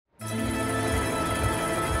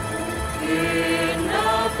In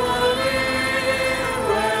Napoli,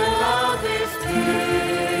 where love is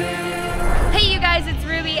dear. Hey you guys, it's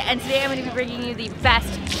Ruby, and today I'm going to be bringing you the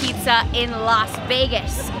best pizza in Las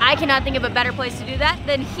Vegas. I cannot think of a better place to do that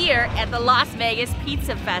than here at the Las Vegas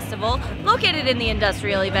Pizza Festival, located in the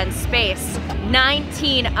industrial event space.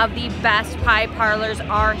 19 of the best pie parlors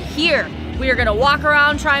are here. We are going to walk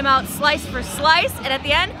around, try them out slice for slice, and at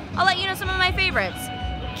the end, I'll let you know some of my favorites.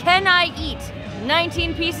 Can I eat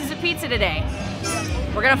 19 pieces of pizza today?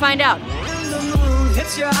 We're going to find out. When the moon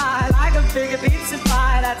hits your eye like a big pizza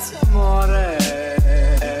pie, that's amore.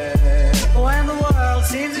 When the world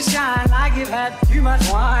seems to shine like you've had too much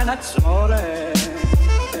wine, that's amore.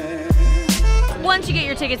 Once you get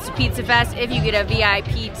your tickets to Pizza Fest, if you get a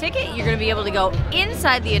VIP ticket, you're going to be able to go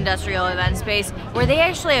inside the industrial event space, where they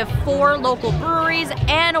actually have 4 local breweries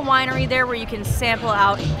and a winery there where you can sample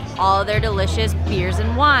out all of their delicious beers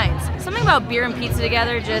and wines. Something about beer and pizza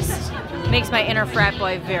together just makes my inner frat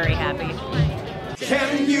boy very happy.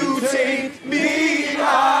 Can you take me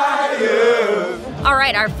higher? All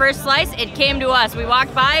right, our first slice, it came to us. We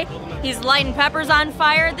walked by, he's lighting peppers on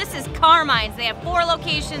fire. This is Carmine's. They have 4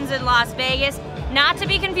 locations in Las Vegas, not to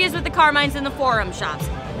be confused with the Carmine's in the Forum shops.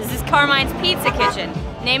 This is Carmine's Pizza Kitchen,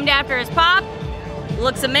 named after his pop.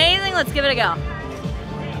 Looks amazing, let's give it a go.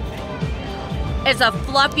 It's a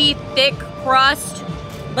fluffy, thick crust,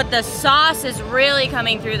 but the sauce is really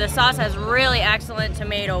coming through. The sauce has really excellent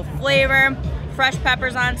tomato flavor, fresh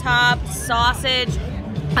peppers on top, sausage,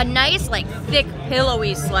 a nice, like, thick,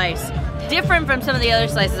 pillowy slice. Different from some of the other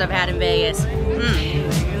slices I've had in Vegas.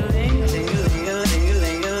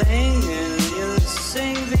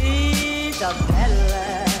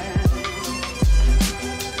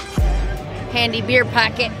 Handy beer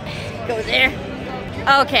pocket, go there.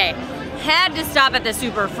 Okay, had to stop at the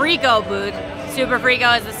Superfrico booth.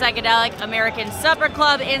 Superfrico is the psychedelic American supper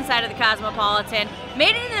club inside of the Cosmopolitan.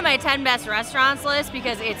 Made it into my 10 best restaurants list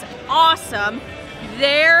because it's awesome.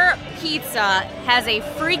 Their pizza has a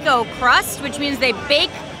Frico crust, which means they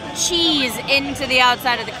bake cheese into the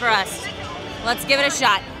outside of the crust. Let's give it a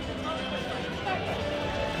shot.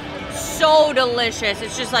 So delicious.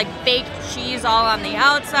 It's just like baked cheese all on the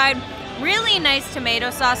outside. Really nice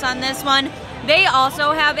tomato sauce on this one. They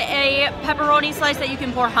also have a pepperoni slice that you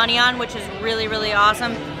can pour honey on, which is really, really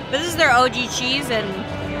awesome. But this is their OG cheese,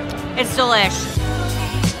 and it's delish.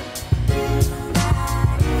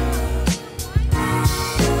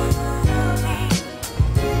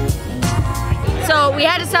 So we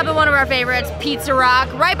had to stop at one of our favorites, Pizza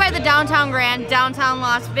Rock, right by the Downtown Grand, downtown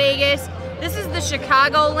Las Vegas. This is the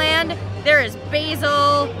Chicagoland. There is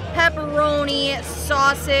basil, pepperoni,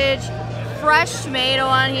 sausage, fresh tomato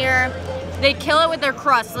on here. They kill it with their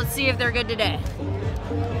crust. Let's see if they're good today.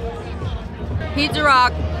 Pizza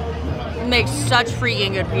Rock makes such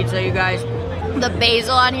freaking good pizza, you guys. The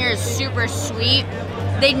basil on here is super sweet.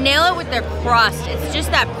 They nail it with their crust. It's just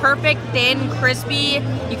that perfect, thin, crispy.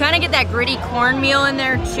 You kind of get that gritty cornmeal in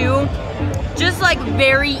there too. Just like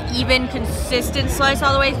very even, consistent slice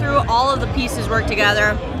all the way through. All of the pieces work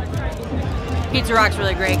together. Pizza Rock's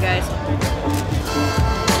really great, guys.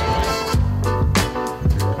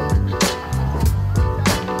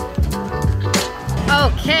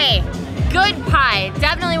 Okay, Good Pie,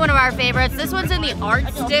 definitely one of our favorites. This one's in the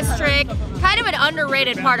Arts District, kind of an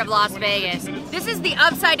underrated part of Las Vegas. This is the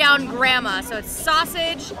upside down grandma, so it's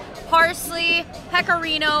sausage, parsley,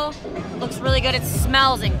 pecorino. Looks really good, it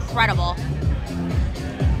smells incredible.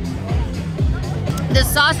 The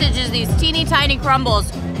sausage is these teeny tiny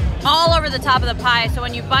crumbles all over the top of the pie, so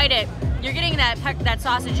when you bite it, you're getting that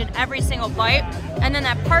sausage in every single bite, and then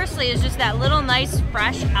that parsley is just that little nice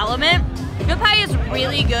fresh element. Good Pie is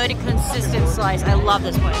really good, consistent slice. I love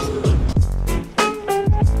this place.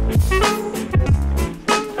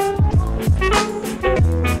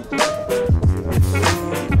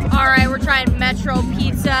 All right, we're trying Metro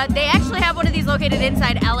Pizza. They actually have one of these located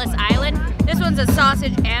inside Ellis Island. This one's a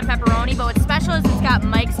sausage and pepperoni, but what's special is it's got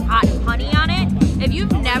Mike's Hot Honey on it. If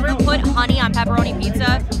you've never put honey on pepperoni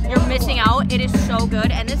pizza, you're missing out. It is so good,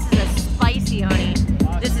 and this is a spicy honey.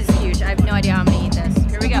 This is huge. I have no idea how I'm gonna eat this.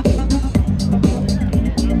 Here we go.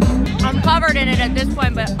 I'm covered in it at this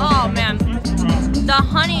point, but oh man, the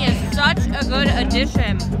honey is such a good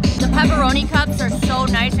addition. The pepperoni cups are so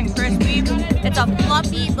nice and crispy. It's a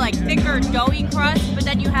fluffy, like thicker, doughy crust, but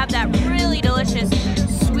then you have that really delicious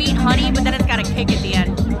sweet honey, but then it's got a kick at the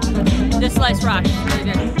end. This slice rocks. It's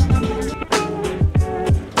really good.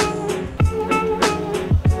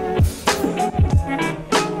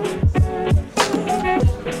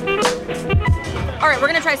 All right, we're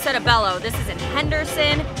gonna try Settebello. This is in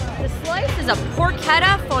Henderson. The slice is a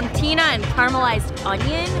porchetta, fontina, and caramelized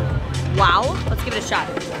onion. Wow, let's give it a shot.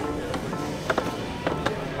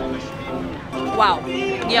 Wow,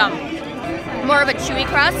 yum. More of a chewy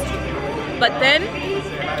crust, but thin,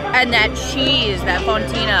 and that cheese, that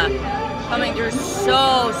fontina, coming through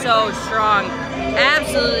so strong.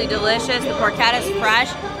 Absolutely delicious. The porchetta is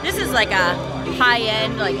fresh. This is like a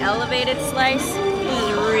high-end, like elevated slice. This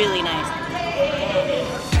is really nice.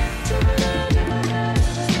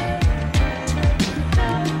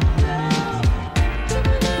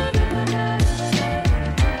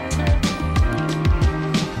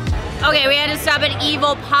 Okay, we had to stop at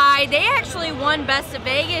Evel Pie. They actually won Best of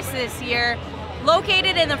Vegas this year.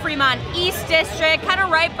 Located in the Fremont East District, kind of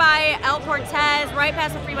right by El Cortez, right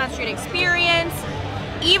past the Fremont Street Experience.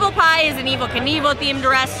 Evel Pie is an Evel Knievel themed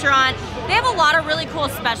restaurant. They have a lot of really cool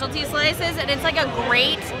specialty slices, and it's like a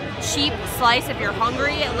great cheap slice if you're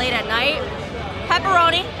hungry late at night.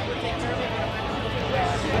 Pepperoni.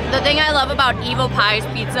 The thing I love about Evel Pie's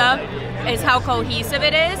pizza is how cohesive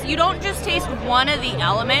it is. You don't just taste one of the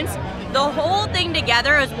elements. The whole thing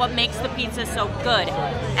together is what makes the pizza so good.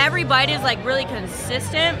 Every bite is like really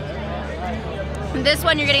consistent. This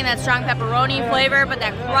one you're getting that strong pepperoni flavor, but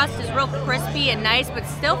that crust is real crispy and nice, but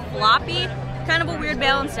still floppy. Kind of a weird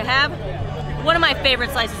balance to have. One of my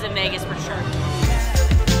favorite slices in Vegas for sure.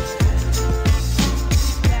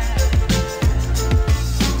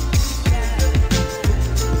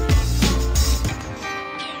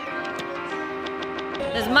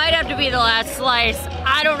 This might have to be the last slice.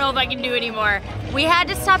 I don't know if I can do anymore. We had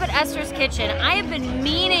to stop at Esther's Kitchen. I have been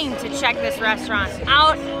meaning to check this restaurant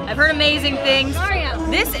out. I've heard amazing things.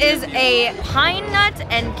 This is a pine nut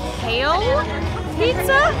and kale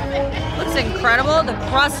pizza. Looks incredible. The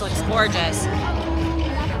crust looks gorgeous.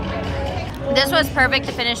 This was perfect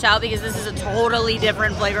to finish out because this is a totally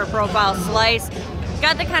different flavor profile slice.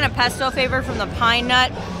 Got the kind of pesto flavor from the pine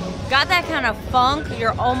nut. Got that kind of funk.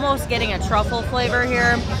 You're almost getting a truffle flavor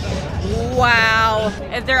here. Wow.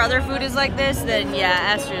 If their other food is like this, then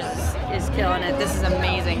yeah, Esther's is killing it. This is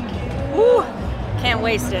amazing. Woo! Can't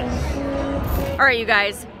waste it. All right, you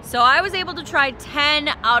guys. So I was able to try 10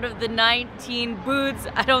 out of the 19 booths.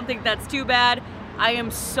 I don't think that's too bad. I am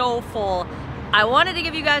so full. I wanted to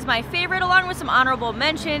give you guys my favorite along with some honorable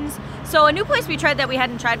mentions. So a new place we tried that we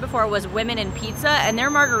hadn't tried before was Women in Pizza, and their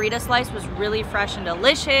margarita slice was really fresh and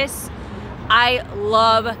delicious. I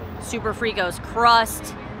love Superfrico's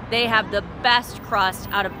crust. They have the best crust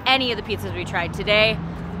out of any of the pizzas we tried today.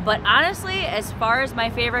 But honestly, as far as my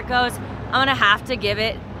favorite goes, I'm gonna have to give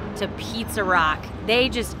it to Pizza Rock. They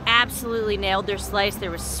just absolutely nailed their slice. They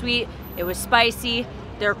were sweet, it was spicy,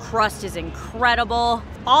 their crust is incredible.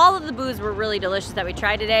 All of the booths were really delicious that we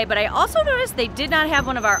tried today, but I also noticed they did not have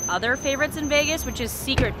one of our other favorites in Vegas, which is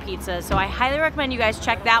Secret Pizza. So I highly recommend you guys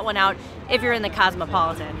check that one out if you're in the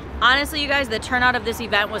Cosmopolitan. Honestly, you guys, the turnout of this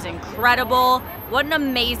event was incredible. What an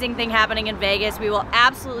amazing thing happening in Vegas. We will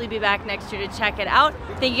absolutely be back next year to check it out.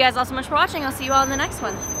 Thank you guys all so much for watching. I'll see you all in the next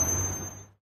one.